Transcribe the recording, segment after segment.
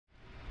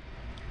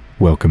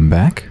Welcome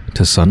back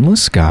to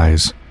Sunless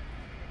Skies.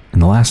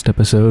 In the last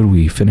episode,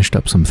 we finished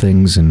up some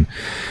things in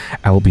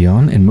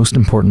Albion, and most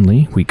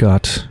importantly, we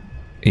got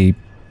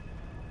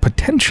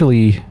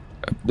potentially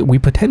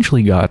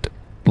got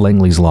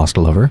Langley's lost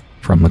lover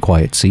from the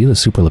Quiet Sea, the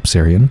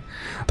Superlipsarian.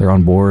 They're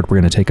on board, we're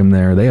going to take them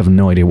there. They have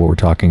no idea what we're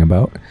talking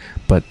about,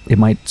 but it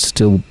might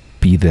still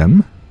be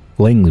them.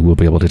 Langley will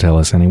be able to tell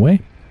us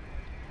anyway.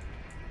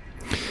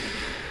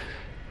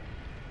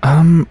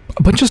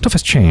 A bunch of stuff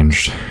has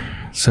changed.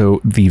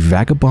 So the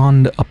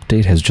Vagabond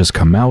update has just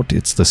come out.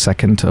 It's the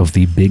second of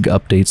the big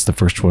updates. The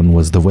first one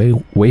was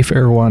the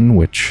Wayfarer one,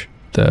 which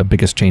the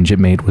biggest change it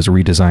made was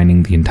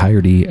redesigning the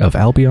entirety of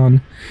Albion.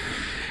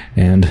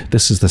 And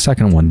this is the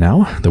second one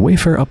now. The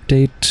Wayfarer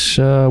update,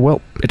 well,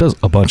 it does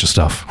a bunch of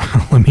stuff.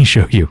 Let me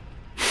show you.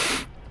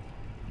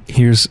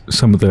 Here's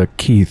some of the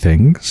key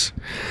things.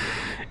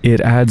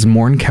 It adds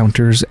more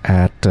encounters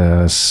at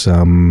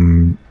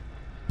some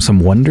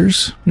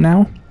wonders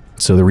now.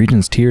 So the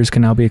region's tiers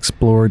can now be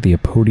explored. The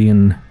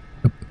Apoidian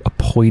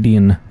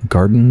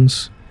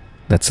Gardens,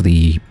 that's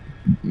the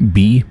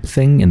bee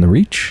thing in the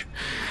Reach,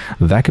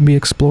 that can be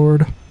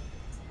explored.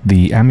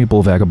 The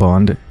Amiable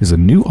Vagabond is a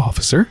new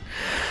officer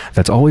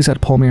that's always at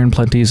Palmyre and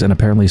Plenty's and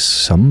apparently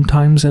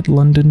sometimes at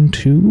London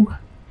too.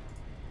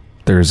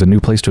 There's a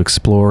new place to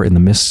explore in the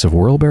mists of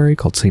Whirlberry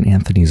called St.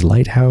 Anthony's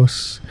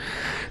Lighthouse.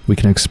 We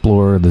can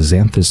explore the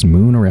Xanthus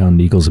Moon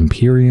around Eagle's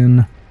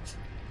Empyrean.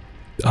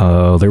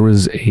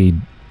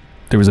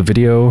 There was a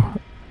video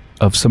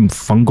of some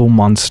fungal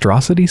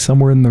monstrosity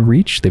somewhere in the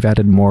Reach. They've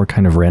added more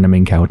kind of random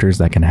encounters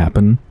that can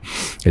happen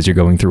as you're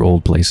going through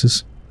old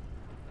places.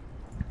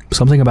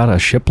 Something about a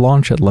ship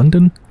launch at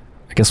London.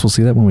 I guess we'll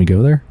see that when we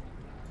go there.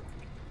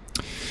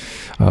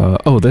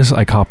 Oh, this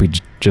I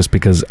copied just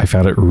because I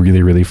found it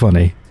really, really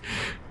funny.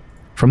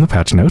 From the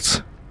patch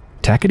notes,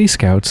 Tackety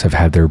Scouts have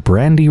had their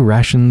brandy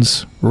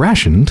rations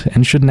rationed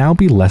and should now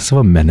be less of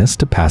a menace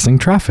to passing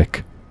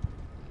traffic.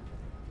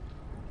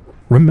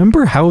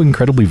 Remember how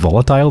incredibly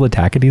volatile the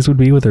Tacketies would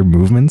be with their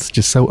movements?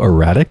 Just so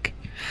erratic?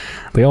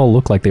 They all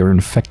look like they were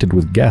infected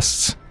with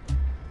guests.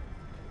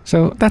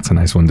 So that's a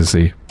nice one to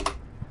see.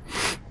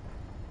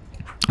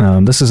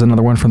 This is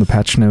another one from the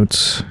patch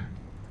notes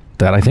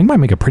that I think might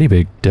make a pretty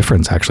big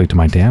difference actually to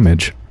my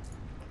damage.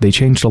 They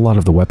changed a lot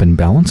of the weapon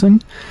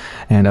balancing,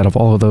 and out of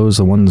all of those,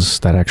 the ones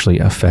that actually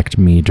affect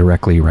me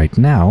directly right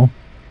now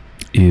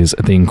is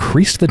they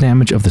increased the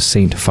damage of the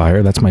Saint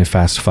Fire. That's my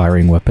fast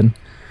firing weapon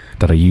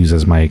that I use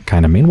as my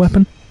kind of main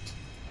weapon.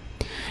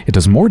 It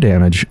does more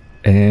damage,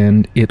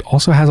 and it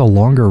also has a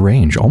longer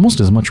range, almost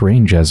as much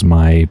range as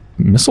my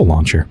missile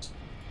launcher.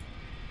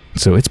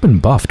 So it's been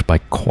buffed by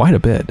quite a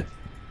bit.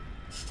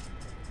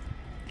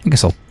 I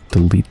guess I'll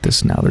delete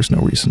this now, there's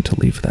no reason to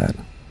leave that.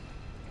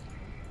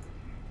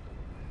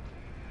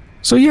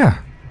 So yeah,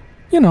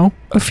 you know,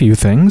 a few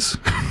things.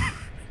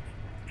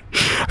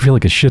 I feel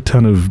like a shit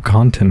ton of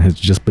content has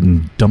just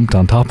been dumped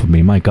on top of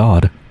me, my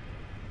god.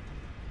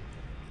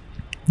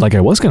 Like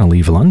I was going to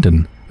leave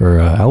London, or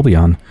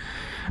Albion,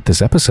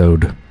 this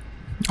episode.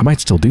 I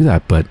might still do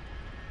that, but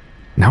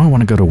now I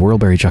want to go to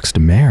Whirlberry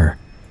Juxtamare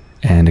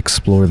and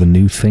explore the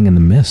new thing in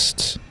the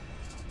mists.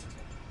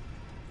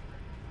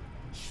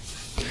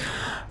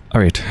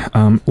 Alright,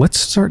 let's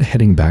start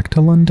heading back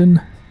to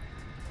London.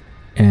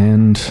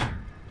 And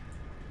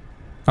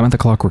I'm at the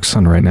Clockwork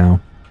Sun right now.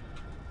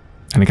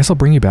 And I guess I'll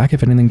bring you back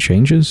if anything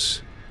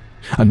changes.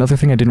 Another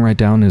thing I didn't write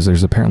down is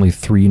there's apparently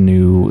 3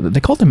 new... They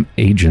call them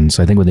agents.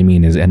 I think what they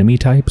mean is enemy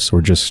types,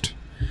 or just...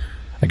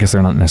 I guess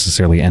they're not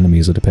necessarily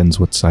enemies. It depends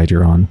what side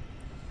you're on.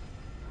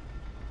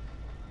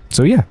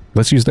 So yeah,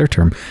 let's use their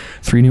term.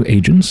 3 new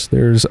agents.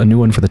 There's a new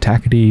one for the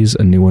Tacketies,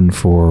 a new one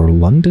for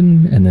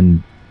London, and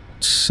then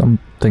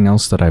something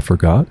else that I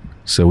forgot.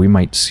 So we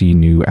might see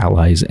new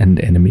allies and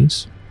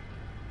enemies.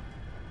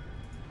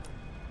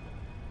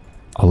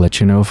 I'll let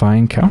you know if I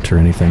encounter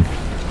anything.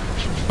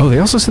 Oh, they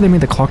also said they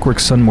made the Clockwork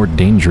Sun more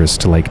dangerous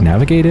to, like,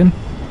 navigate in.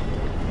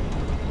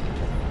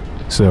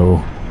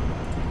 So,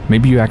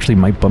 maybe you actually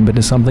might bump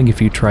into something if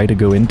you try to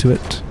go into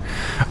it.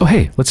 Oh,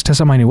 hey, let's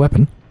test out my new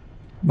weapon.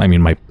 I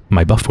mean,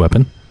 my buffed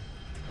weapon.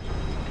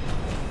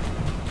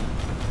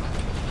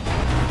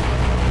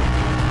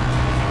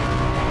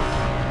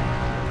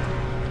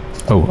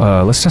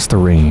 Oh, let's test the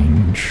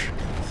range.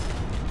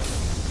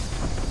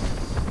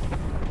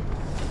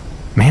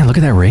 Man, look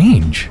at that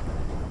range.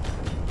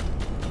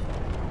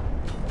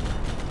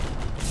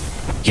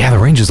 Yeah, the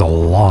range is a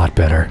lot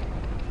better.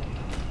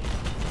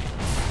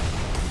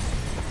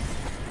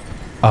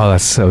 Oh,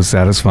 that's so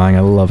satisfying. I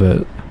love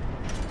it.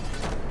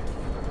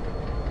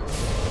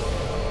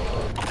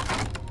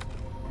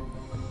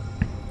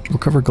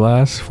 Recover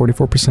glass,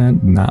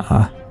 44%.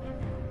 Nah.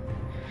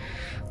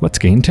 Let's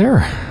gain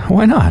terror.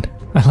 Why not?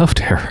 I love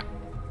terror.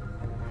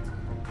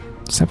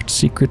 Except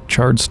secret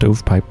charred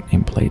stovepipe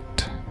nameplate.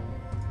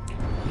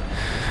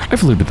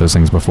 I've looted those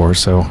things before,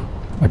 so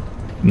I'm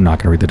not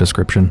going to read the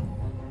description.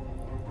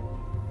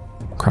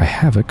 Cry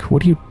Havoc,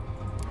 what are you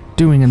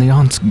doing in the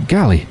Aunt's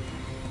Galley?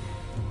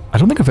 I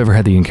don't think I've ever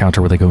had the encounter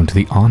where they go into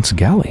the Aunt's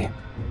Galley.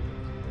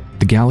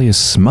 The galley is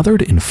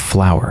smothered in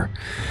flour.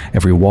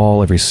 Every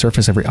wall, every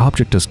surface, every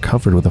object is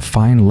covered with a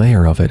fine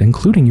layer of it,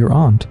 including your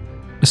aunt.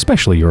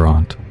 Especially your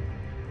aunt.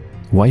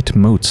 White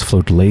motes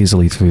float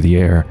lazily through the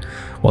air,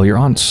 while your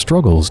aunt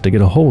struggles to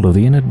get a hold of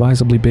the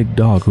inadvisably big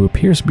dog who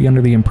appears to be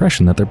under the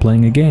impression that they're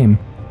playing a game.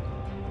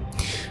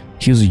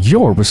 "He's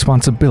your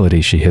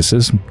responsibility," she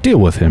hisses. "Deal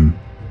with him."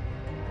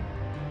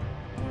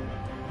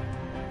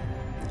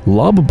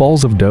 Lob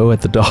balls of dough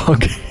at the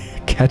dog.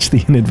 Catch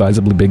the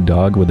inadvisably big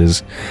dog with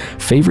his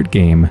favorite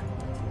game.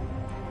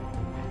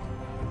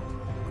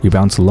 You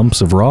bounce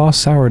lumps of raw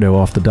sourdough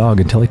off the dog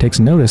until he takes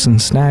notice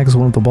and snags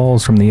one of the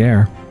balls from the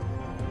air.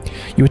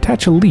 You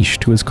attach a leash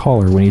to his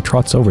collar when he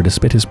trots over to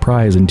spit his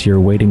prize into your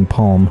waiting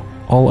palm,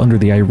 all under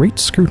the irate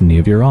scrutiny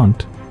of your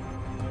aunt.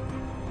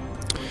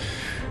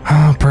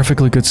 Ah,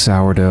 perfectly good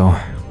sourdough.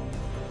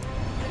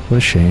 What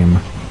a shame.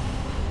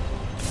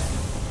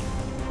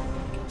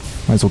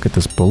 Might as well get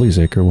this Bully's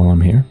Acre while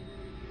I'm here.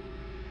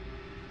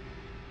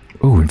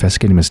 Ooh,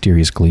 investigating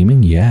mysterious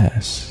gleaming?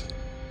 Yes.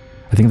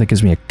 I think that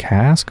gives me a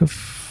cask of...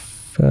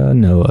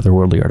 no,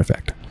 otherworldly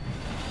artifact.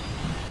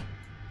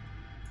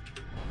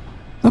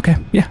 Okay,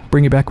 yeah,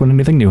 bring you back when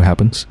anything new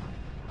happens.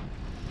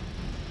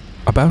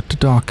 About to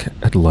dock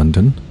at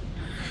London.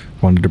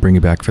 Wanted to bring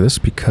you back for this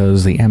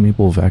because the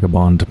amiable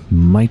vagabond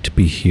might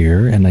be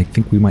here, and I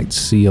think we might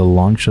see a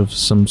launch of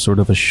some sort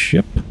of a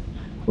ship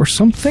or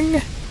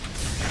something?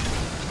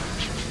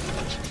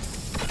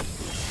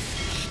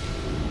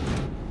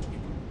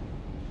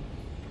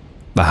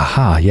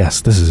 Aha,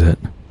 yes, this is it.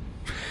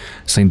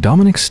 St.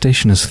 Dominic's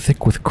station is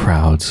thick with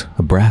crowds.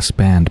 A brass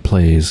band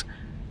plays.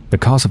 The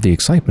cause of the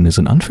excitement is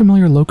an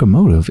unfamiliar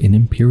locomotive in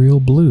imperial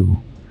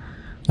blue.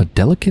 A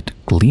delicate,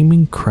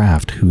 gleaming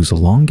craft whose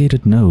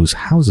elongated nose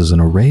houses an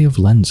array of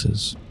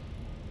lenses.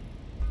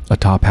 A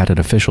top-hatted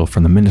official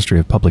from the Ministry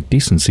of Public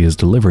Decency is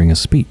delivering a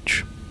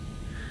speech.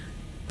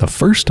 The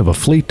first of a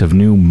fleet of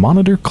new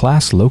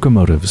Monitor-class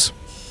locomotives.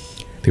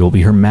 They will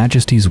be Her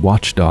Majesty's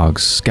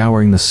watchdogs,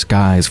 scouring the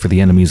skies for the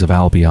enemies of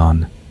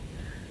Albion.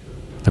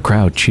 The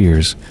crowd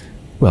cheers.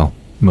 Well,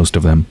 most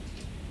of them.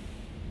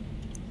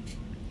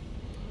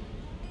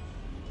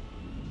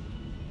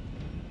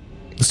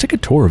 Let's take a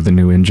tour of the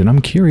new engine.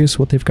 I'm curious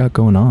what they've got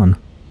going on.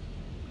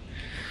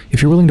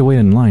 If you're willing to wait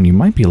in line, you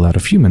might be allowed a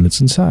few minutes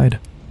inside.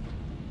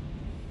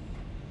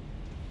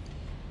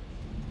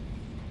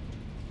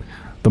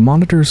 The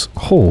Monitor's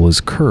hull is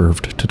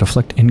curved to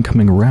deflect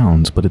incoming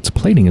rounds, but its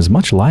plating is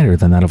much lighter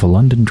than that of a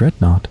London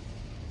dreadnought.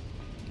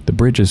 The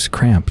bridge is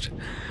crammed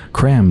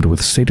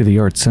with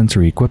state-of-the-art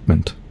sensory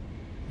equipment.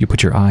 You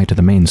put your eye to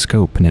the main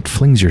scope, and it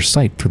flings your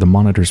sight through the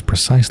Monitor's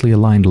precisely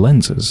aligned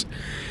lenses,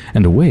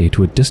 and away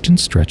to a distant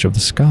stretch of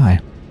the sky.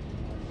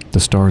 The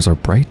stars are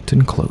bright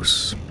and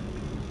close.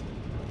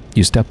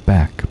 You step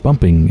back,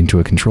 bumping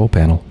into a control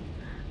panel.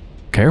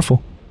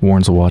 "Careful,"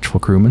 warns a watchful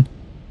crewman.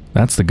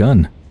 "That's the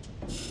gun."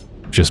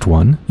 "Just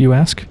one, you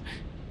ask?"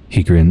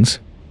 He grins.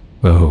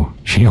 "Oh,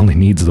 she only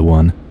needs the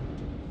one."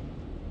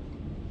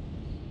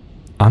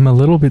 I'm a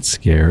little bit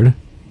scared.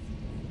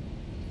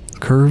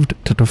 Curved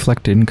to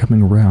deflect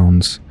incoming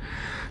rounds.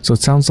 So it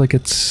sounds like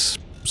it's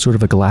sort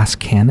of a glass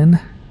cannon?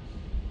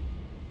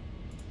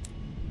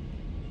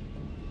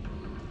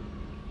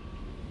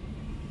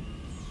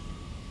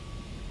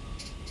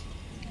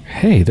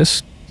 Hey,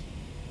 isn't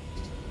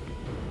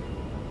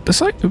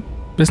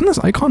this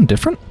icon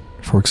different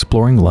for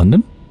exploring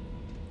London?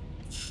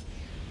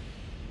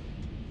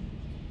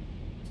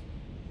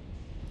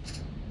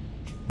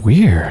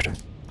 Weird.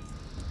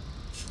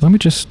 Let me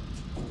just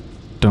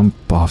dump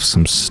off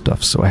some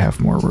stuff so I have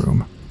more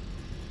room.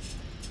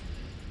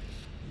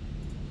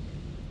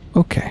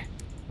 Okay.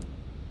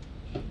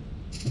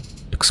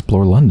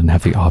 Explore London.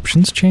 Have the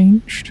options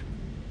changed?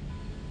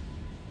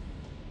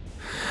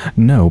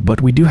 No,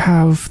 but we do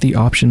have the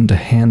option to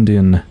hand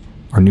in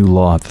our new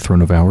law at the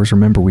Throne of Hours.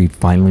 Remember, we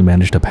finally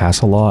managed to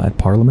pass a law at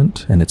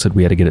Parliament, and it said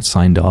we had to get it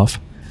signed off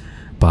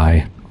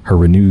by Her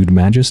Renewed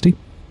Majesty.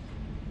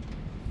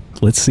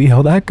 Let's see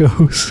how that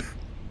goes.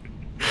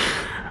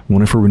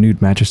 One of Her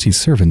Renewed Majesty's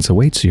servants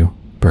awaits you.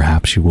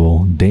 Perhaps you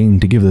will deign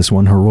to give this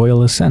one her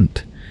royal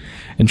assent,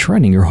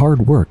 enshrining your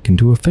hard work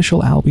into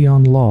official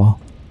Albion law.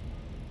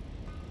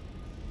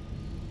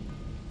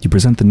 You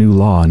present the new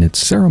law in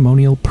its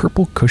ceremonial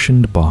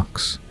purple-cushioned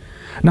box.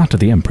 Not to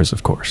the Empress,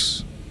 of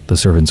course. The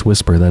servants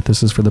whisper that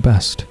this is for the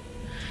best.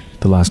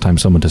 The last time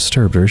someone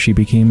disturbed her, she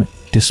became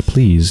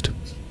displeased.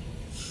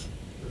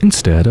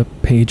 Instead, a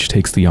page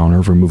takes the honor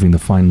of removing the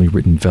finely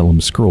written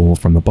vellum scroll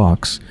from the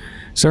box,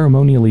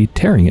 ceremonially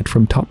tearing it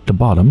from top to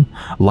bottom,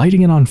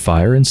 lighting it on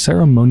fire, and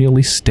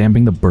ceremonially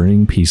stamping the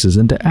burning pieces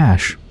into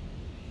ash.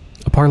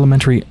 A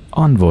parliamentary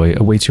envoy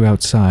awaits you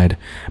outside,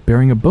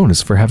 bearing a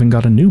bonus for having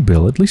got a new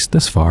bill, at least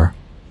this far.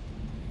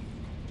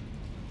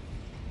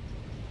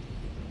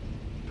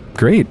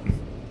 Great.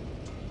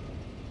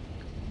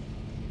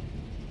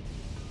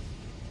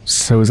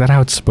 So is that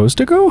how it's supposed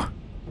to go?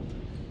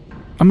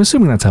 I'm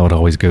assuming that's how it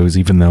always goes,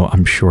 even though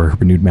I'm sure Her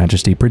Renewed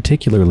Majesty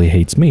particularly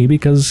hates me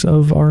because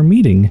of our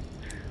meeting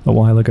a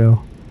while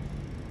ago.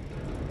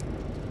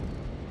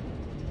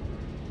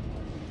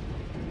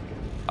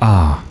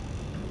 Ah,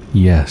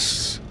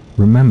 yes.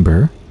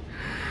 Remember,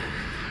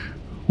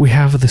 we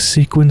have the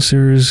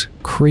sequencer's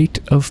crate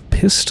of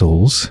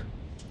pistols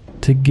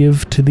to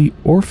give to the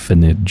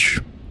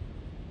orphanage.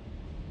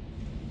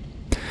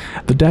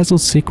 The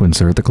dazzled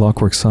sequencer at the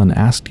Clockwork Sun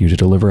asked you to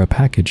deliver a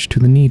package to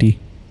the needy.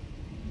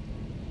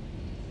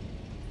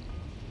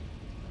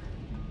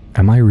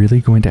 Am I really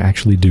going to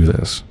actually do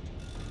this?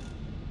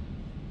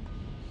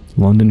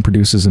 London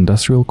produces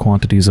industrial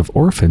quantities of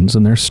orphans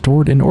and they're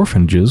stored in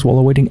orphanages while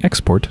awaiting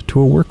export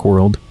to a work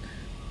world.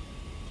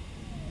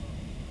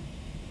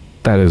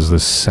 That is the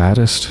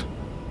saddest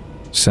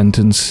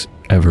sentence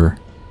ever.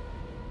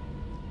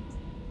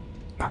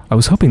 I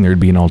was hoping there'd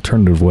be an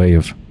alternative way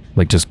of,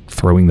 like, just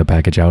throwing the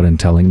package out and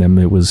telling them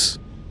it was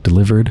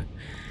delivered.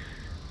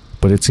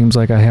 But it seems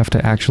like I have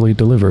to actually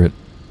deliver it.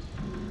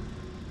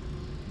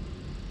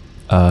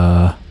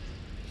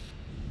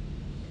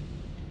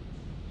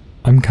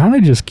 I'm kind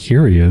of just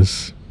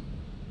curious.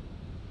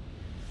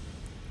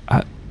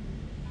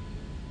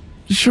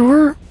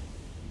 Sure.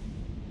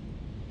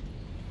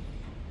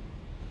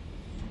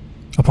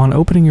 Upon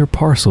opening your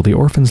parcel, the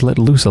orphans let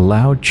loose a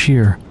loud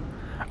cheer.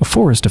 A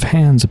forest of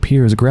hands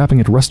appears, grabbing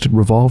at rusted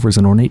revolvers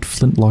and ornate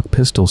flintlock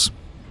pistols.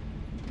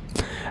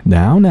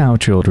 Now, now,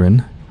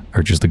 children,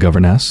 urges the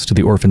governess to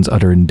the orphans'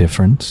 utter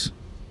indifference.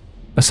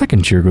 A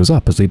second cheer goes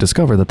up as they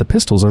discover that the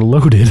pistols are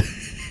loaded.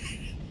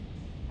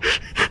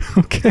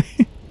 Okay.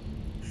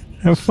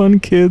 Have fun,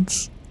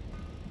 kids.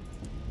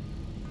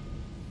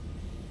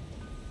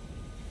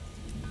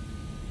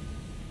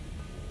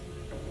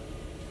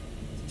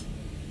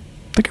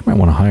 I think I might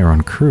want to hire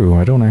on crew.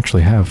 I don't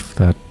actually have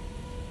that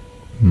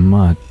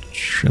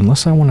much.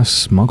 Unless I want to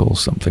smuggle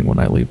something when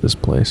I leave this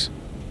place.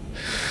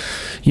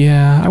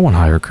 Yeah, I want to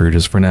hire crew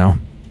just for now.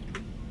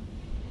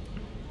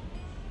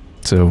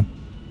 So,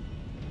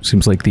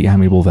 seems like the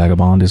amiable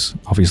vagabond is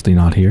obviously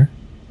not here.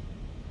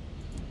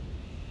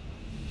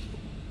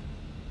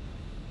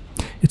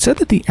 It said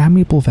that the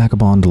amiable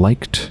vagabond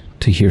liked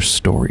to hear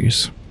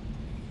stories.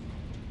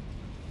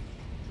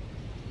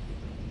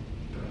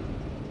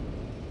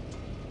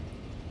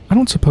 I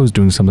don't suppose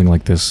doing something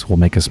like this will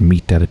make us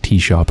meet at a tea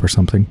shop or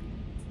something.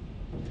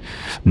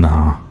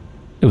 Nah,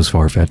 it was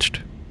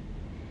far-fetched.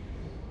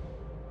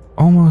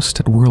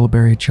 Almost at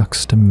Whirlberry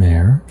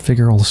Juxtamare.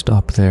 Figure I'll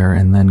stop there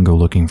and then go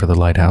looking for the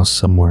lighthouse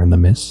somewhere in the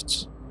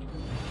mists.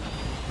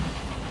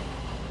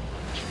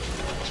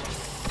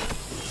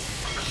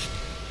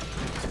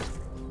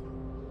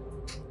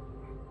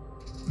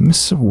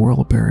 Mists of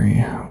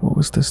Whirlberry. What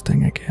was this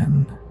thing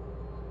again?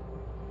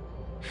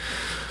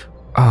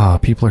 Ah,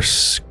 people are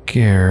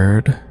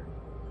scared.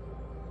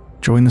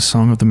 Join the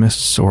Song of the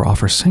Mists or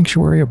offer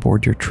sanctuary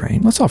aboard your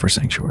train. Let's offer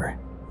sanctuary.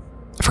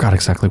 I forgot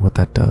exactly what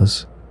that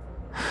does.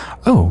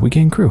 Oh, we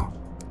gain crew.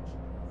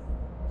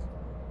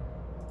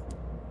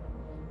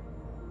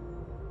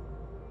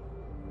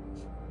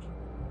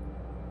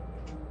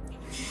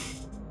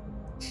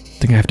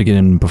 Think I have to get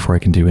in before I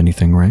can do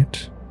anything,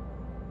 right?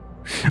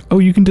 Oh,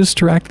 you can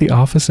distract the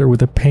officer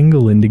with a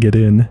pangolin to get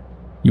in.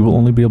 You will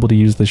only be able to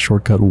use this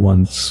shortcut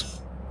once.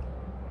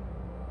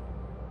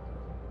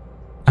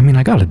 I mean,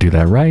 I gotta do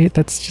that, right?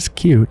 That's just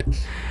cute.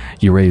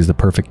 You raise the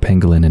perfect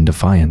pangolin in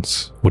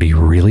defiance. Would he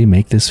really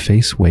make this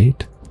face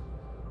wait?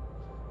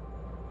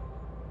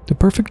 The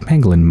perfect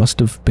pangolin must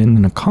have been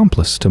an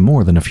accomplice to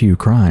more than a few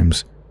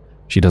crimes.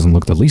 She doesn't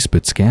look the least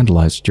bit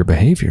scandalized at your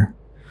behavior.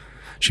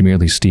 She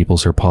merely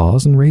steeples her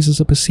paws and raises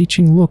a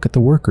beseeching look at the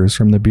workers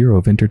from the Bureau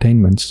of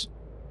Entertainments.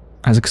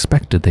 As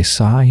expected, they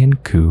sigh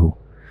and coo.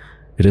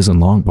 It isn't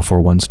long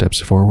before one steps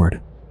forward.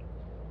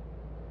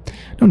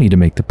 No need to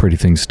make the pretty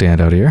thing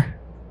stand out here.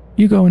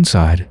 You go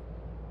inside.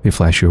 They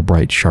flash you a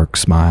bright shark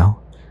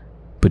smile.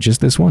 But just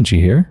this once, you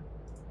hear?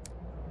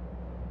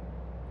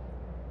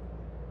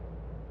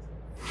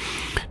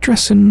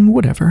 Dress in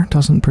whatever,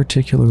 doesn't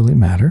particularly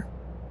matter.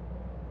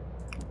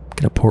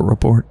 Get a port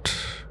report.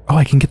 Oh,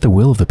 I can get the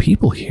will of the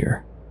people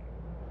here.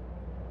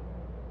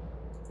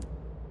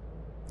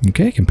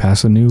 Okay, can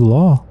pass a new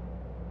law.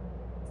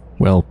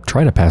 Well,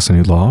 try to pass a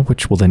new law,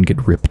 which will then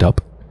get ripped up.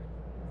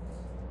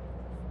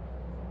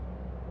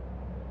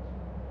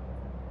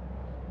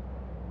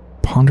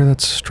 Ponder that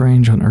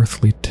strange,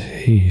 unearthly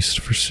taste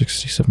for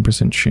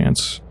 67%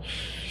 chance.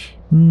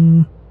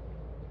 I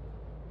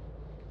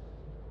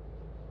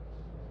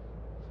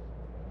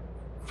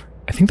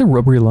think the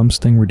rubbery lumps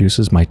thing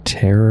reduces my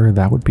terror.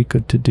 That would be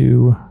good to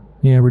do.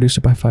 Yeah, reduce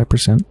it by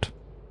 5%.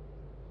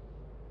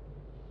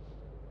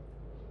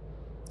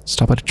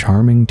 Stop at a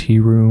charming tea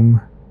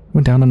room.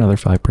 Went down another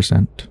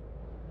 5%.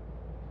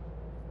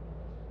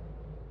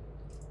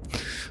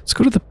 Let's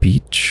go to the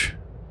beach.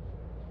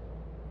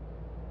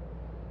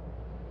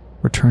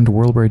 Return to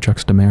Whirlberry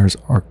Juxtamare's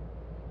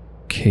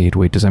arcade.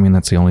 Wait, does that mean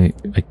that's the only...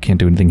 I can't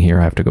do anything here,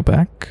 I have to go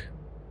back?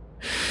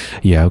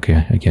 Yeah,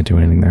 okay, I can't do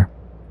anything there.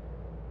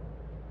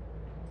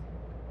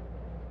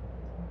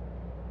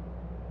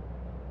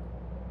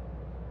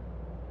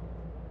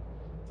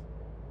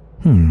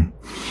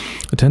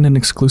 Attend an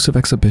exclusive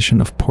exhibition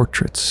of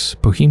portraits.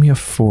 Bohemia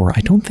 4.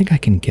 I don't think I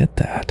can get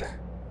that.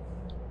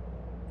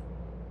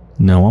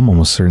 No, I'm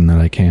almost certain that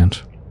I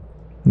can't.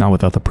 Not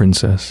without the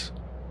princess.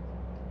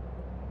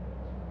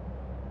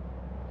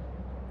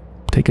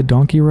 Take a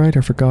donkey ride?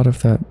 I forgot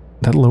if that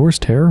lowers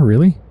terror,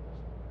 really?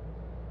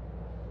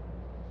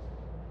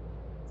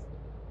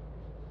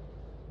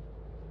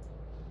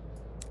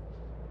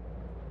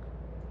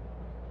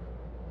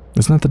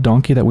 Isn't that the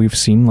donkey that we've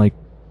seen, like,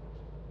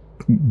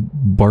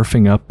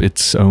 barfing up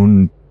its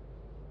own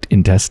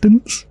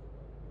intestines?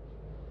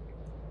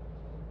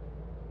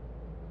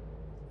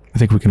 I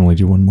think we can only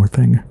do one more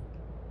thing.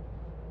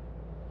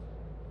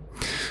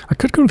 I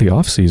could go to the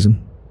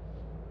off-season.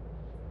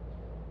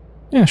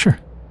 Yeah, sure.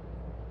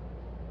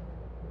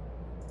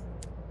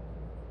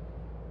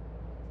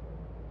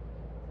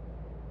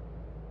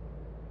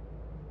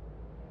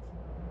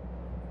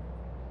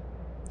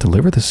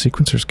 Deliver the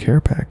sequencer's care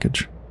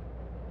package.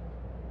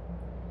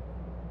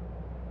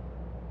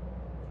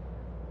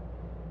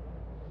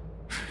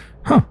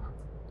 Huh.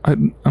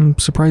 I'm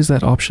surprised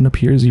that option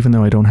appears even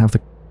though I don't have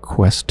the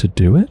quest to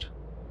do it.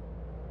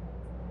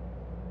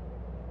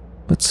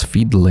 Let's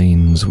feed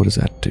lanes. What does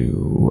that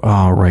do?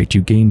 Oh, right.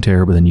 You gain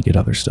terror, but then you get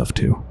other stuff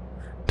too.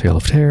 Tale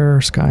of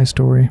Terror, Sky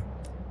Story.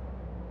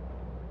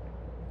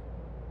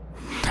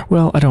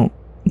 Well, I don't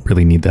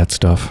really need that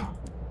stuff.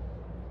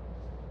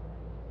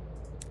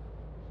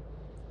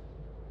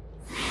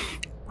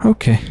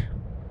 Okay.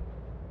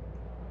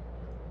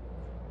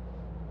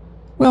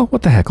 Well,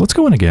 what the heck? Let's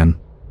go in again.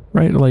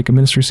 Right? Like a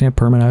Ministry Stamp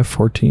Permanent, I have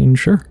 14,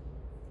 sure.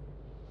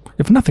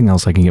 If nothing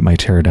else, I can get my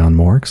terror down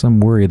more, because I'm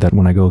worried that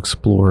when I go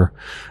explore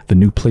the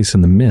new place in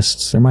the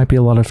mists, there might be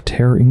a lot of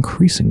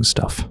terror-increasing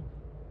stuff.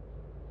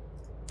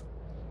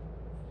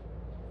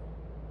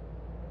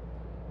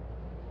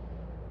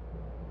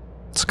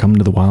 Succumb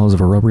to the wiles of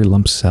a rubbery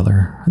lump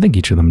cellar. I think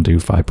each of them do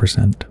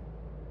 5%.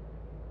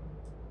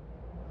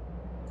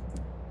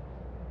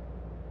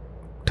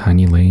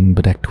 Tiny lane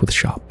bedecked with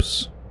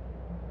shops.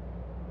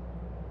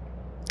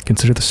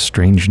 Consider the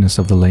strangeness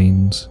of the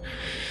lanes.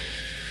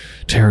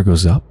 Terror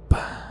goes up.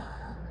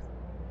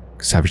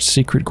 Savage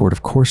Secret, Gourd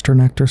of Corster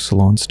Nectar,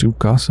 Salon Stew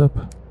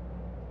Gossip.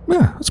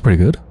 Yeah, that's pretty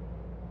good.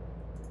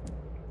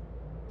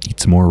 Eat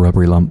some more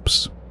rubbery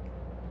lumps.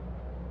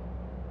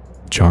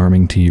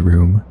 Charming tea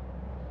room.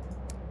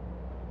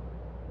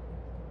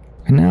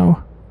 And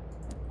now,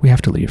 we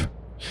have to leave.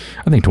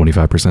 I think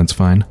 25% is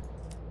fine.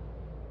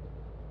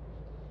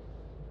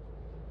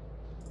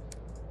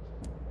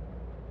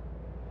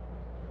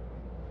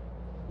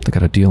 They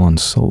got a deal on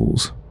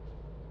souls.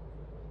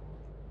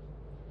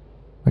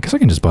 I guess I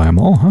can just buy them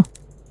all, huh?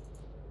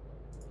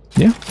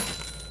 Yeah.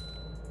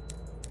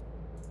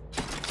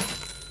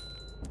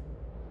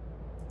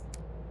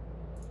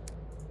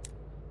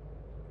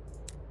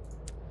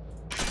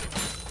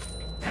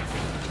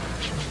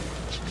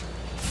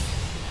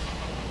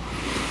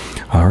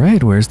 All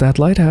right, where's that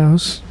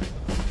lighthouse?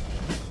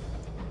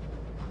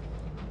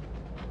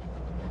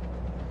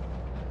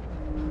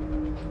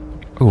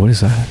 Oh, what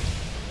is that?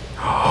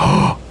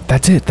 Oh,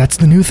 that's it. That's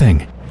the new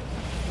thing.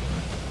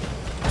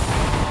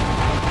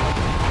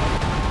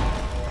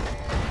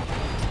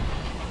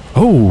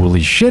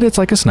 Holy shit, it's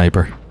like a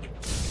sniper.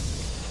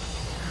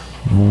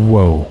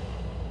 Whoa.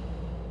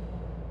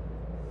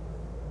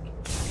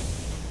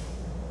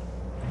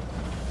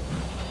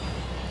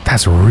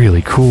 That's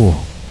really cool.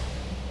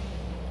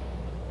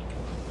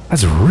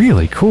 That's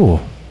really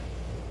cool.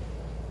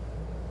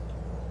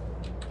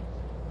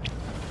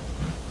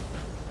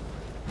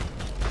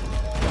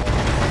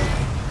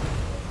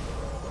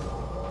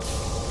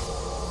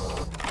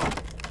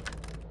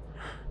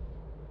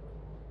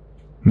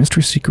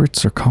 Ministry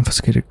secrets or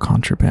confiscated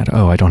contraband.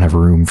 Oh, I don't have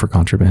room for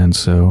contraband,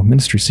 so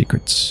ministry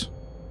secrets.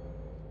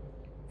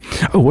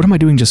 Oh, what am I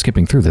doing just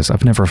skipping through this?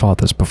 I've never fought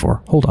this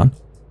before. Hold on.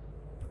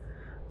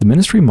 The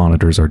ministry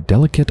monitors are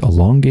delicate,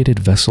 elongated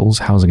vessels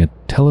housing a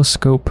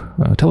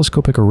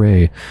telescopic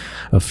array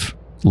of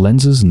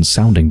lenses and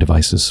sounding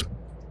devices.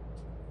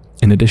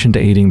 In addition to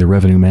aiding the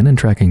revenue men and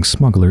tracking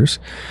smugglers,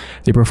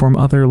 they perform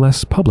other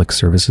less public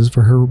services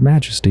for Her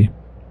Majesty.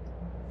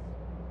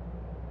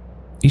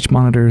 Each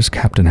monitor's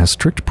captain has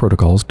strict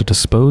protocols to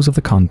dispose of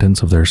the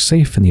contents of their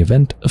safe in the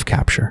event of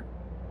capture.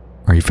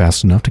 Are you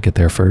fast enough to get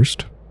there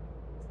first?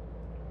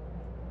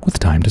 With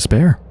time to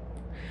spare.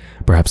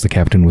 Perhaps the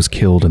captain was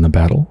killed in the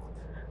battle.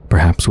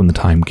 Perhaps when the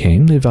time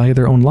came, they value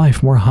their own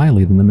life more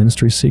highly than the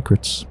ministry's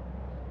secrets.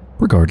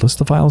 Regardless,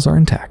 the files are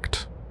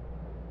intact.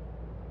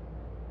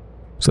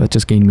 So that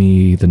just gained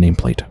me the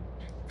nameplate.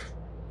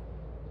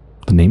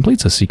 The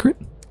nameplate's a secret?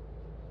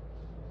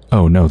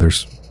 Oh no,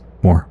 there's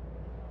more.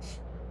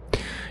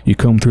 You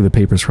comb through the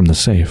papers from the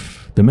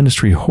safe. The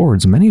ministry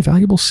hoards many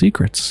valuable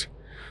secrets.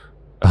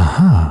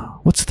 Aha,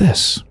 what's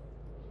this?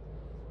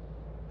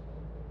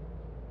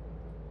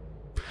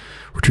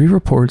 Retrieve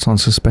reports on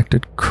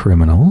suspected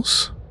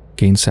criminals.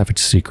 Gain savage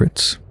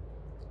secrets.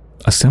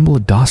 Assemble a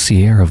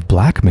dossier of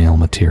blackmail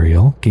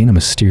material. Gain a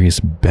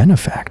mysterious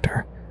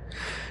benefactor.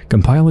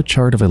 Compile a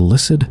chart of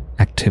illicit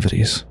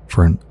activities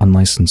for an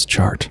unlicensed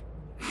chart.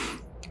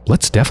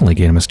 Let's definitely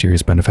gain a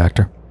mysterious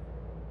benefactor.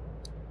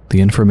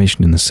 The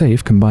information in the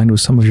safe, combined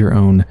with some of your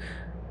own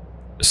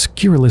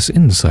scurrilous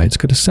insights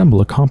could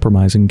assemble a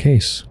compromising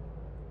case.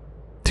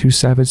 2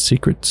 savage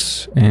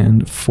secrets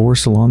and 4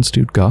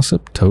 salon-stewed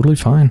gossip, totally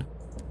fine.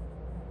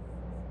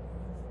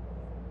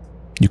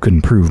 You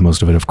couldn't prove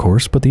most of it, of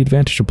course, but the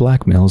advantage of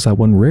blackmail is that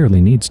one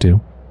rarely needs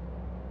to.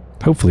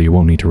 Hopefully you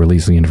won't need to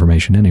release the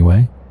information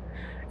anyway.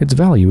 Its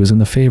value is in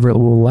the favor it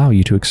will allow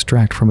you to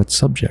extract from its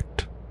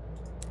subject.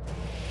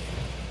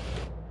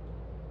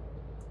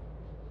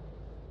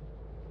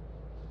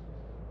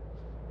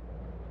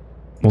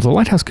 Well, the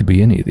lighthouse could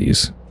be any of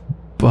these,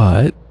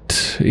 but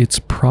it's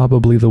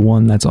probably the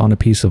one that's on a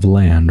piece of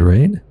land,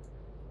 right?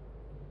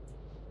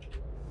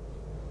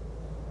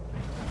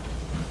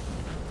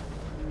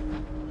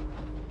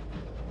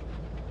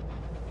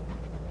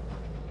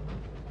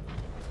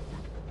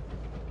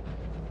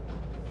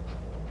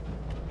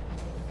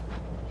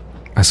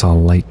 I saw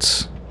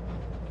lights.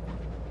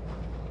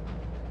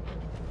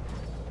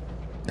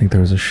 I think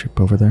there was a ship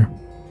over there.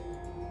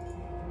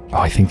 Oh,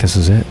 I think this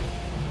is it.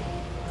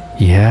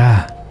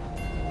 Yeah.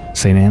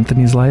 St.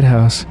 Anthony's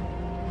Lighthouse.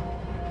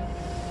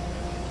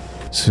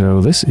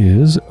 So this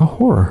is a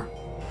horror.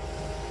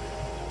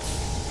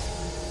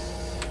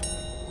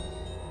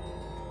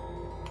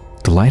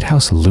 The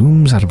lighthouse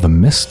looms out of the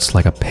mists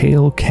like a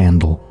pale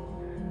candle.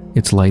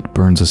 Its light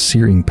burns a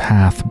searing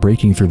path,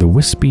 breaking through the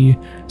wispy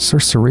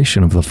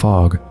susurration of the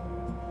fog.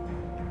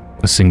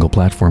 A single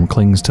platform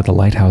clings to the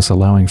lighthouse,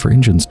 allowing for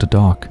engines to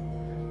dock.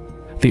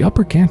 The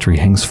upper gantry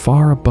hangs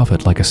far above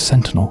it like a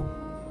sentinel.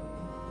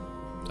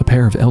 A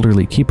pair of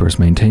elderly keepers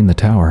maintain the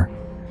tower.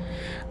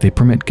 They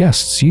permit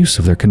guests use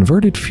of their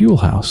converted fuel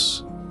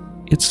house.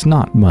 It's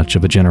not much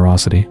of a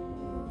generosity.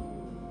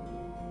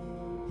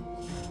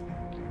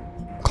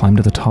 Climb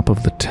to the top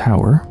of the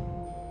tower.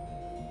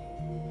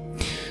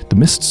 The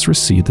mists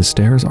recede, the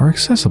stairs are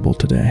accessible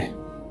today.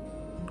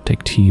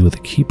 Take tea with the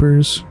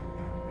keepers.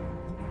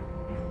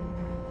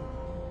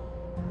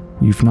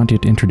 You've not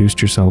yet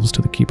introduced yourselves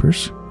to the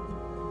keepers.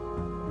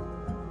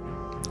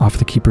 Offer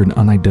the keeper an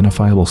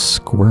unidentifiable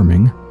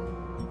squirming.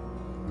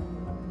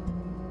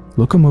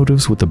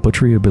 Locomotives with the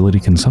butchery ability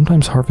can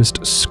sometimes harvest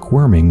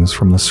squirmings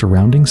from the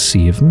surrounding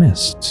sea of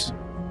mists.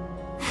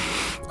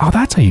 Oh,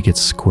 that's how you get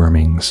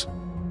squirmings.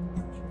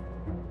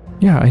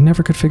 Yeah, I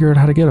never could figure out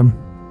how to get them.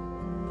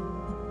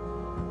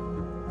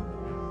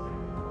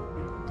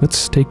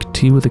 Let's take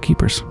tea with the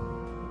keepers.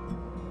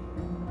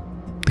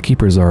 The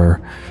keepers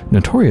are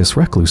notorious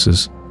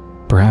recluses.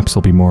 Perhaps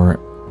they'll be more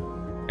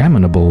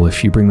amenable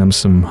if you bring them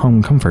some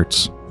home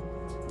comforts.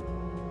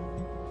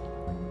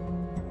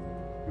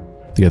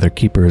 The other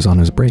keeper is on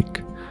his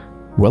break.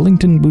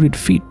 Wellington-booted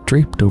feet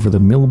draped over the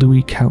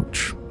mildewy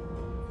couch.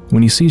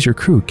 When he sees your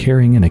crew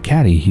carrying in a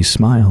caddy, he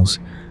smiles,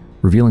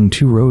 revealing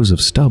 2 rows of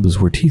stubs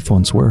where teeth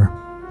once were.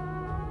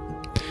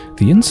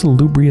 The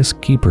insalubrious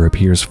keeper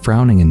appears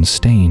frowning and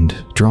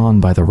stained,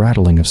 drawn by the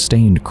rattling of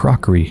stained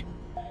crockery.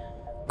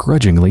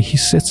 Grudgingly, he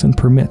sits and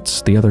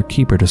permits the other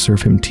keeper to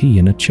serve him tea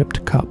in a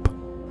chipped cup.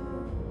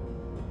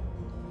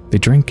 They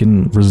drink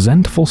in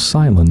resentful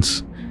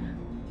silence.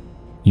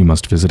 You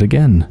must visit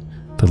again,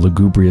 the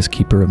lugubrious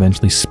keeper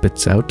eventually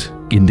spits out,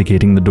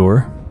 indicating the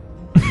door.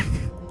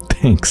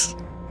 Thanks.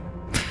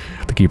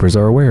 The keepers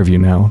are aware of you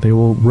now. They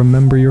will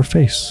remember your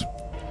face.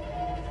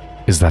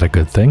 Is that a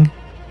good thing?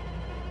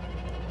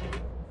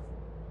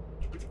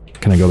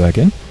 Can I go back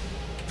in?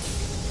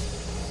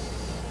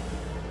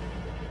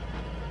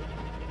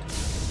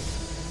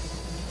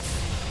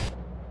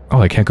 Oh,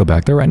 I can't go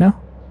back there right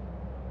now?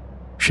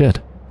 Shit.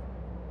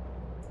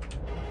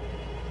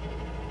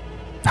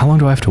 How long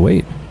do I have to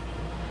wait?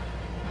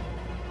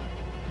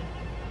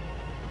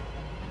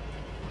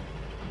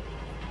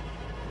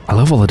 I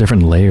love all the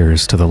different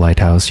layers to the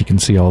lighthouse. You can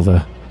see all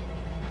the,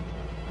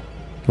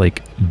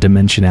 like,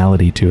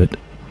 dimensionality to it.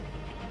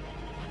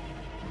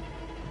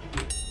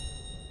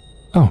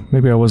 Oh,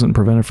 maybe I wasn't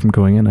prevented from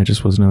going in, I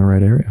just wasn't in the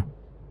right area.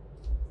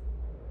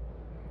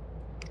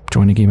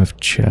 Join a game of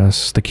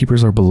chess. The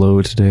keepers are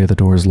below today, the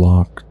door is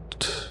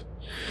locked.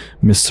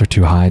 Mists are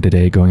too high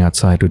today, going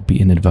outside would be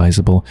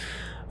inadvisable.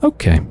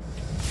 Okay.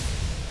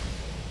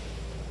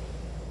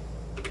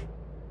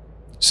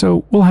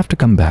 So, we'll have to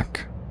come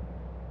back.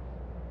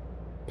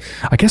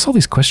 I guess all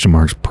these question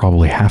marks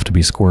probably have to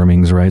be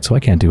squirmings, right? So I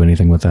can't do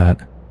anything with that.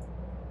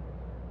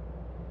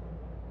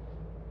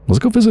 Let's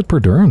go visit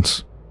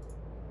Perdurance.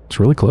 It's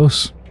really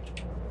close.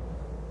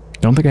 I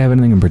don't think I have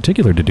anything in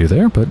particular to do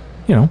there, but,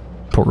 you know,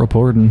 port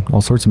report and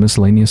all sorts of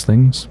miscellaneous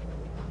things.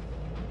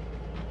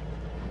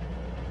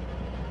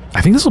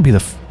 I think this will be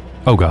the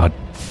oh god.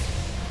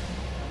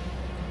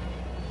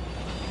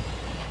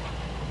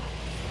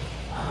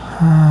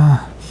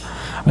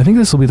 I think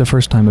this will be the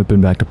first time I've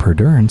been back to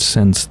Perdurance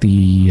since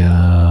the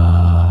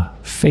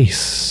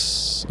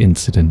face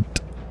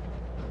incident.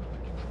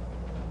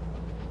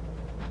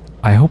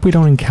 I hope we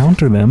don't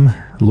encounter them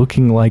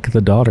looking like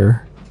the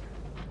daughter.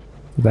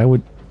 That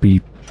would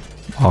be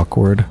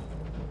awkward.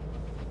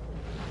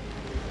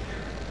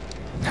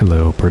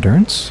 Hello,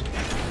 Perdurance.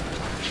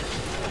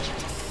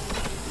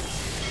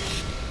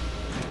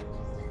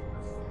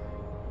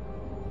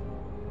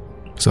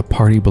 There's a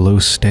party below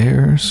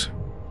stairs.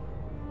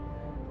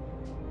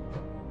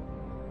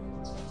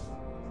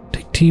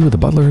 tea with the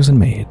butlers and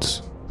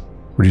maids.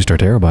 Reduced our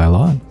terror by a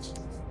lot.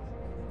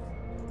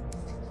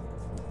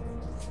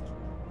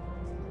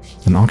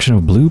 An auction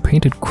of blue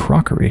painted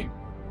crockery.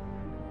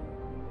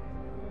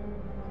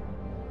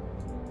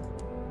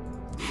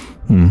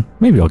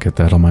 Maybe I'll get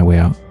that on my way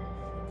out.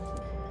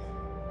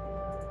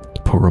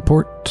 Depot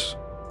report.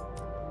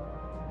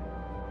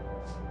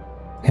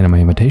 Hand in my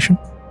invitation.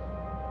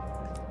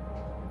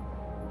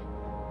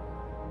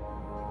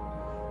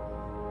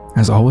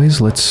 As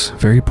always, let's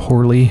very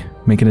poorly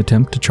make an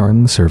attempt to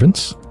charm the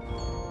servants.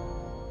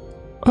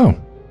 Oh,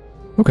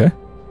 okay.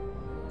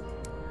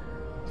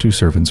 2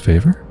 servants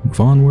favor. Move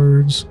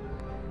onwards.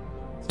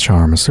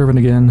 Charm a servant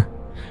again.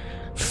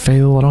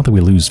 Fail. I don't think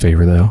we lose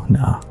favor though.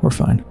 Nah, we're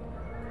fine.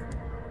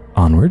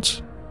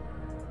 Onwards.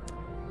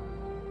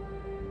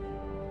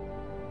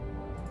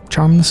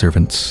 Charm the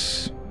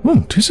servants.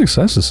 Oh, 2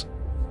 successes.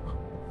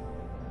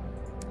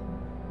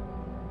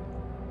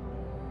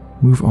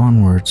 Move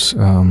onwards.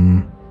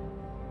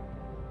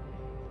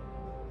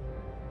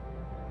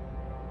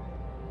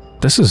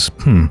 This is,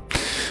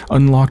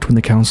 unlocked when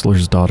the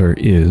counselor's daughter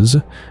is.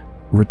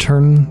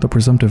 Return the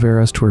presumptive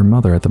heiress to her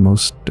mother at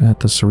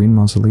the Serene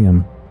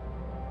Mausoleum.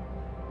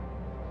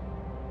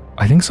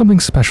 I think something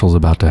special is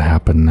about to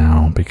happen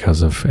now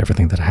because of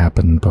everything that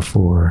happened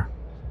before.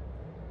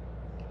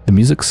 The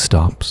music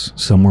stops.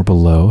 Somewhere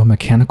below, a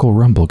mechanical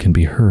rumble can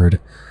be heard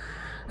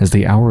as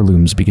the hour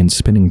looms begin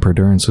spinning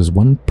Perdurance's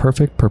one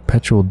perfect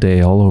perpetual day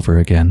all over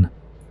again.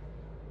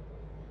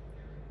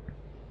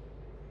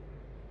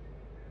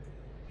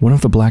 One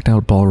of the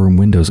blacked-out ballroom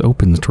windows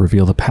opens to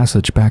reveal the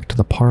passage back to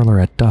the parlor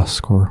at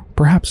dusk, or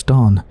perhaps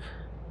dawn.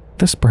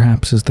 This,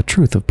 perhaps, is the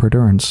truth of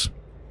Perdurance.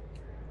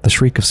 The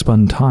shriek of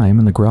spun time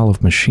and the growl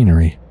of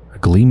machinery, a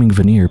gleaming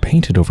veneer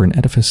painted over an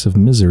edifice of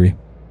misery.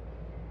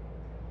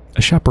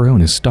 A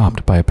chaperone is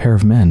stopped by a pair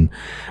of men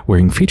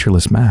wearing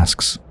featureless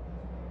masks.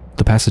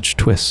 The passage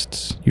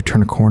twists. You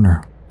turn a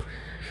corner.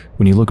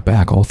 When you look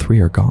back, all 3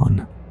 are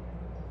gone.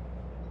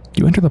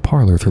 You enter the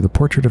parlor through the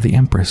portrait of the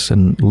Empress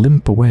and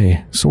limp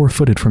away,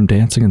 sore-footed from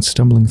dancing and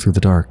stumbling through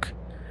the dark.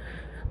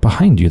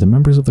 Behind you, the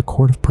members of the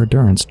court of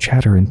Perdurance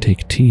chatter and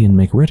take tea and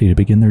make ready to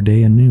begin their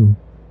day anew.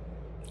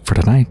 For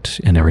tonight,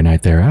 and every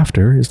night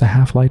thereafter, is the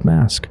half-light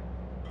mask.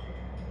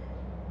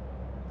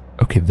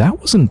 Okay, that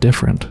wasn't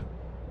different.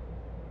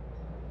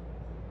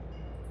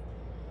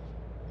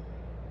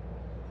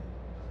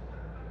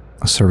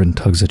 A servant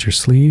tugs at your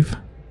sleeve.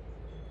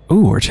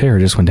 Ooh, our terror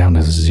just went down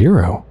to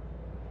 0.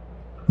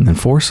 And then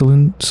 4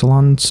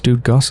 salon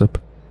stewed gossip.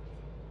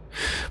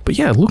 But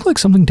yeah, it looked like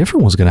something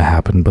different was going to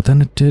happen, but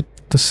then it did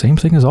the same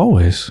thing as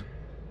always.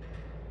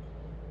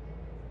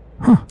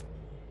 Huh.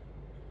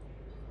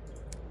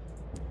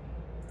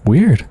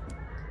 Weird.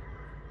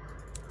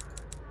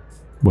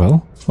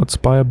 Well, let's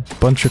buy a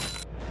bunch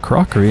of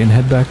crockery and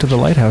head back to the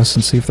lighthouse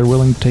and see if they're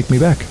willing to take me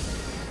back.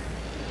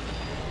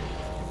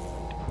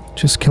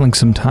 Just killing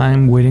some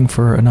time, waiting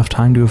for enough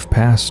time to have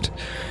passed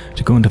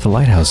to go into the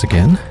lighthouse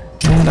again.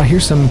 And I hear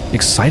some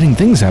exciting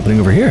things happening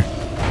over here.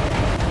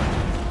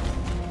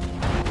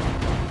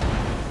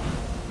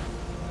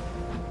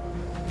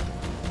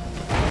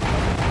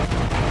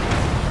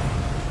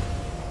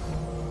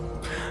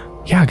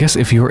 Yeah, I guess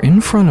if you're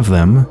in front of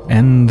them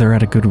and they're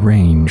at a good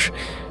range,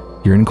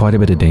 you're in quite a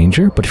bit of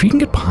danger. But if you can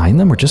get behind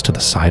them or just to the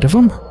side of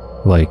them,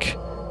 like,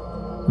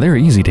 they're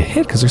easy to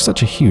hit because they're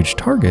such a huge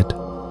target.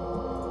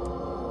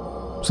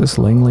 Is this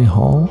Langley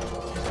Hall?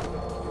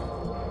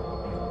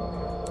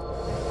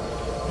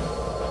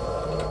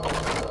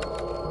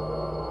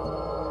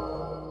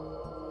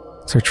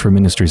 Search for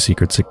ministry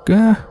secrets.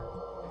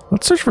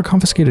 Let's search for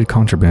confiscated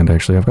contraband,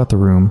 actually. I've got the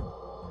room.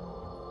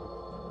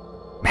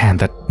 Man,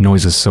 that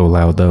noise is so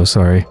loud, though.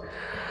 Sorry.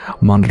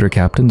 Monitor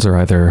captains are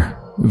either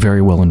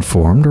very well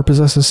informed or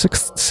possess a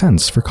sixth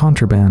sense for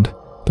contraband.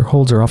 Their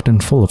holds are often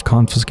full of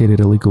confiscated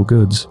illegal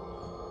goods.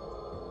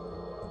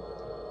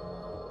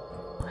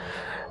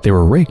 They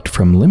were raked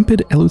from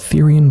limpid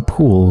Eleutherian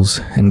pools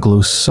and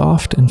glow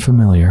soft and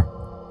familiar.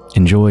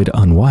 Enjoyed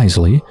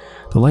unwisely,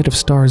 the light of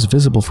stars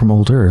visible from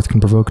old Earth can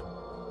provoke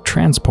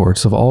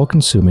transports of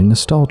all-consuming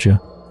nostalgia.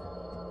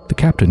 The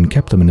captain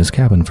kept them in his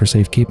cabin for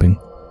safekeeping.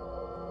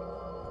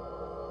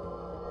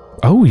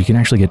 Oh, you can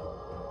actually get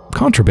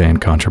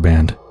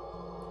contraband.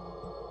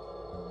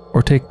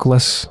 Or take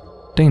less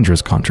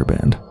dangerous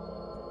contraband.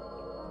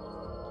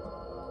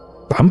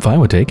 I'm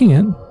fine with taking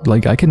it.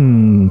 Like, I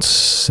can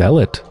sell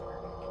it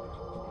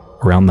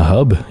around the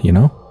hub, you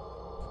know?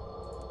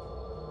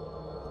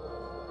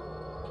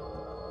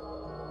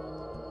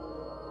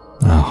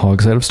 A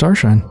hogshead of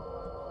starshine.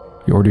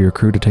 You order your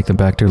crew to take them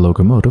back to your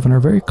locomotive and are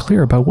very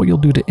clear about what you'll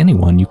do to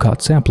anyone you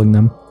caught sampling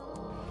them.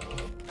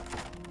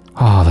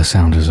 Ah, the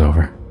sound is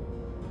over.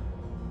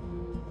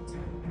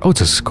 Oh,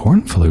 it's a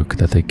scornfluke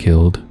that they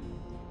killed.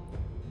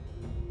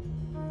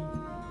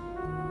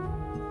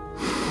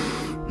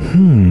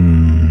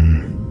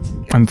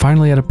 I'm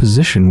finally at a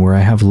position where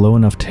I have low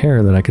enough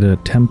terror that I could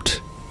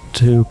attempt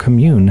to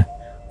commune.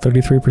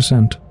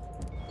 33%.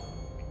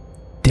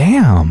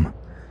 Damn!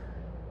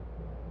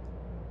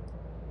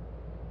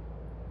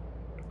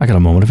 I got a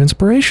moment of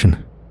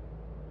inspiration.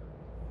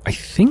 I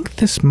think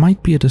this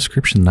might be a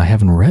description that I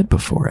haven't read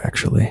before,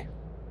 actually.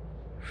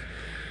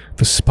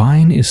 The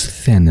spine is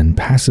thin and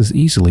passes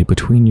easily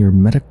between your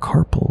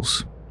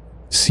metacarpals.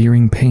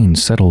 Searing pain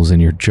settles in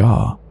your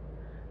jaw.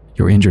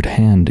 Your injured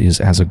hand is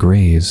as a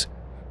graze.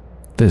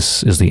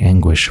 This is the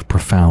anguish of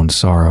profound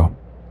sorrow.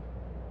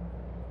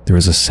 There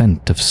is a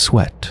scent of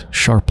sweat,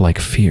 sharp like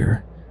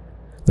fear.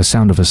 The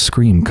sound of a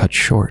scream cut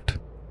short.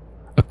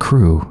 A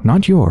crew,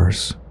 not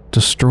yours,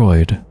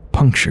 destroyed,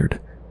 punctured.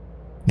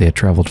 They had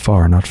traveled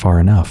far, not far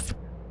enough.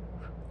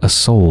 A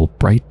soul,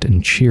 bright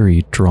and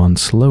cheery, drawn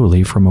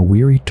slowly from a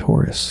weary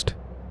tourist.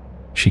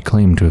 She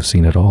claimed to have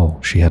seen it all.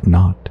 She had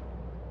not.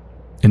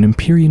 An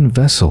Empyrean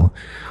vessel,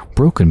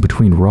 broken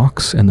between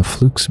rocks and the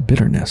fluke's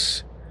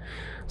bitterness.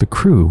 The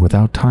crew,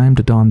 without time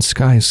to don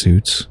sky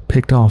suits,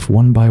 picked off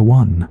one by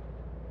one.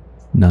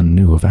 None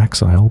knew of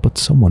exile, but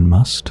someone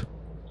must.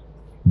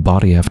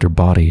 Body after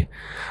body,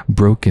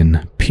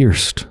 broken,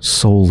 pierced,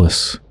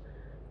 soulless.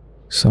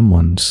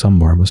 Someone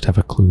somewhere must have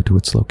a clue to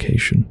its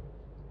location.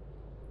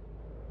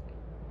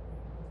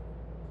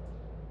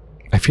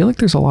 I feel like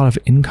there's a lot of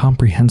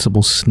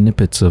incomprehensible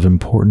snippets of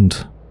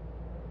important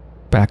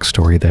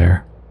backstory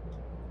there.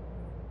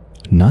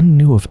 None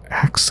knew of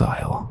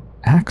exile.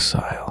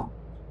 Exile.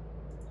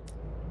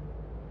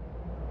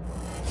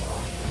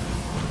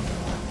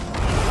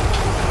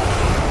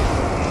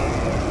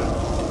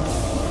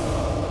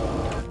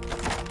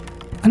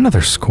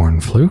 Another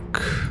scorn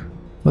fluke.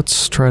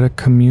 Let's try to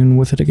commune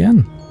with it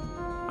again.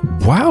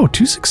 Wow,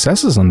 2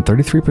 successes on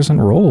 33%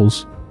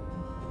 rolls.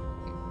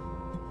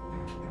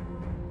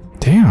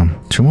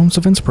 Damn, 2 moments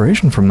of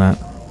inspiration from that.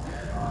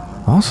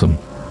 Awesome.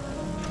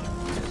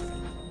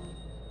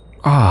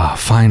 Ah,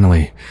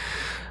 finally.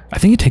 I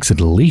think it takes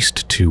at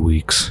least 2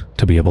 weeks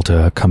to be able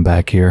to come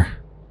back here.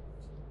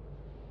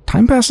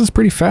 Time passes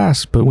pretty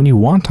fast, but when you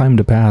want time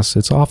to pass,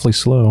 it's awfully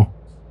slow.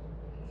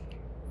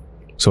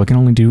 So I can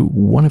only do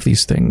one of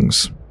these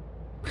things.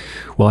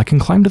 Well, I can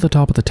climb to the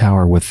top of the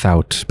tower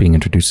without being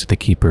introduced to the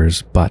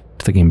keepers, but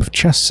the game of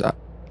chess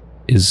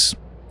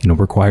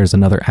requires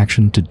another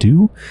action to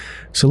do.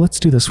 So let's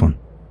do this one.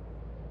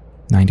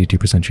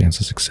 92% chance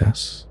of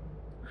success.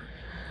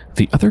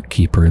 The other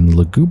keeper and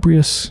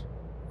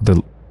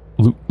the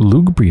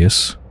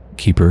lugubrious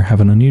keeper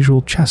have an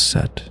unusual chess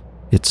set.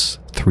 It's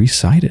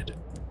 3-sided.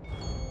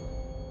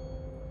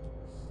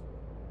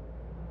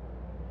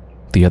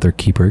 The other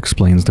keeper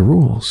explains the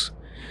rules.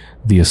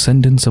 The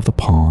ascendance of the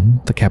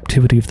pawn, the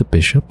captivity of the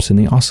bishops, and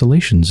the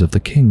oscillations of the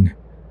king.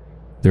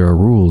 There are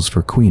rules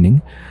for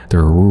queening,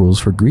 there are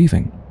rules for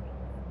grieving.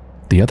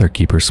 The other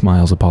keeper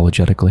smiles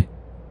apologetically.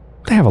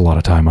 They have a lot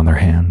of time on their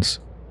hands.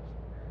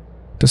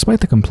 Despite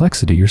the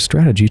complexity, your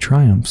strategy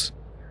triumphs.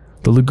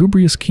 The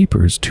lugubrious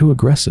keeper is too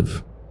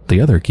aggressive,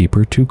 the other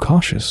keeper too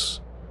cautious.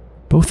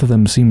 Both of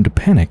them seem to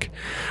panic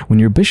when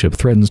your bishop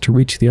threatens to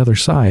reach the other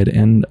side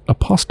and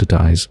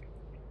apostatize.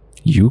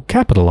 You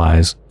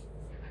capitalize.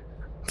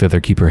 The other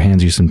keeper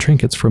hands you some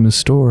trinkets from his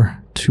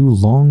store, 2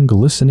 long,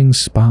 glistening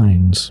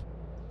spines.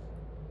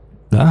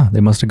 Ah,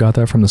 they must have got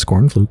that from the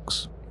scorn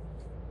flukes.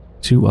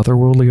 2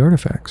 otherworldly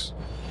artifacts.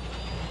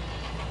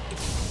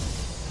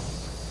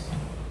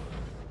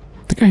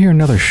 I think I hear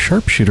another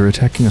sharpshooter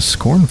attacking a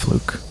scorn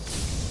fluke.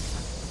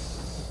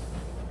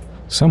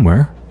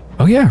 Somewhere.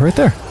 Oh yeah, right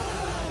there.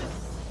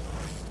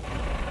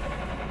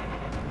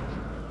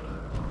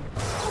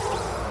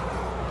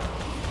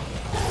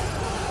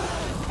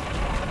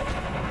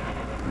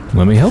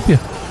 Let me help you.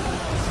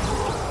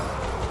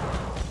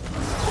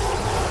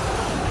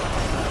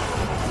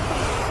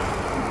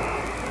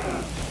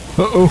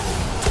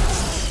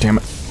 Uh-oh. Damn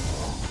it.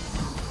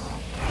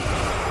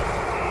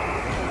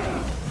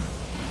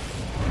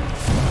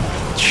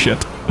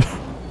 Shit.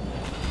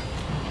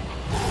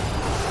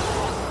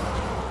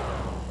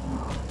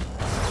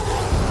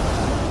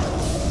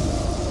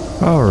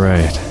 All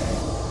right.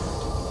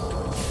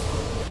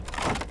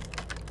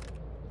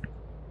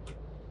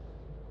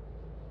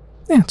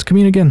 Yeah, let's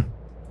commune again.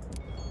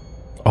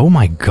 Oh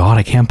my god,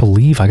 I can't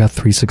believe I got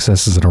 3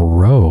 successes in a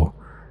row.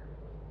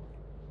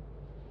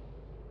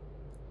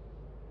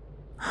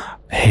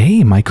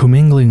 Hey, my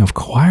commingling of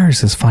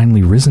choirs has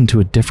finally risen to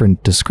a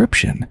different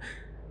description.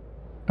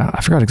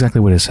 I forgot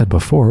exactly what it said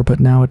before, but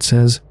now it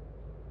says,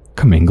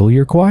 commingle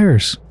your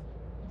choirs.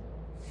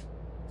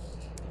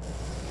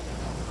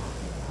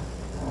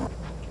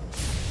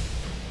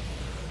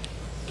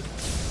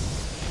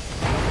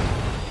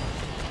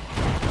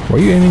 Why are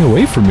you aiming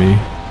away from me?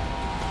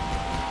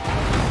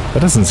 That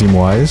doesn't seem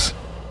wise.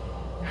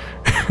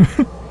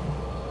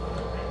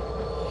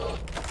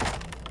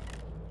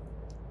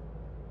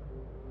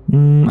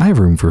 I have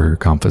room for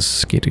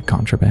confiscated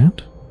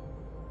contraband.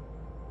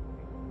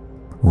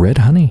 Red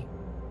honey.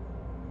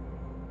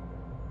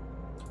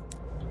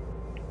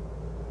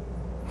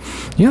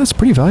 Yeah, that's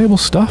pretty valuable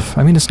stuff.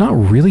 I mean, it's not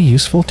really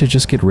useful to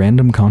just get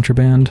random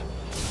contraband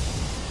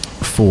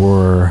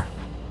for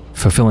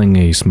fulfilling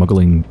a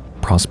smuggling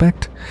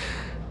prospect,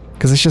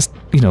 because it's just,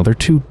 you know, they're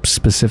too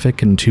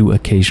specific and too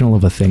occasional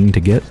of a thing to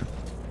get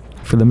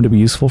for them to be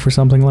useful for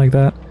something like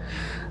that.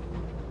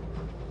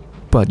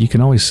 but you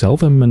can always sell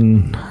them,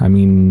 and I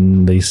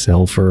mean, they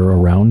sell for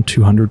around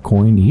 200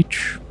 coin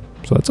each,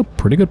 so that's a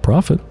pretty good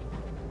profit.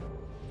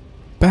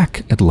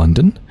 Back at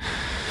London,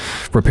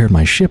 repaired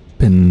my ship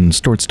and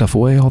stored stuff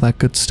away, all that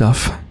good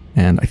stuff,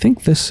 and I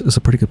think this is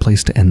a pretty good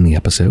place to end the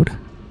episode.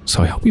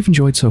 So I hope you've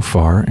enjoyed so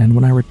far, and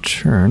when I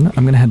return,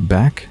 I'm going to head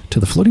back to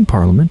the floating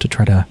parliament to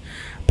try to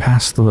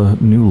pass the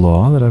new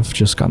law that I've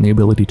just gotten the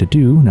ability to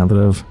do now that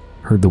I've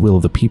heard the will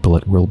of the people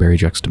at Wilbury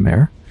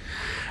Juxtamare.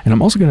 And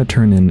I'm also going to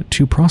turn in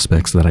 2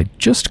 prospects that I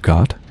just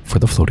got for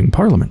the floating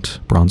parliament,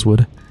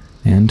 bronzewood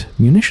and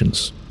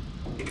munitions.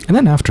 And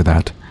then after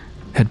that,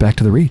 head back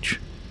to the Reach.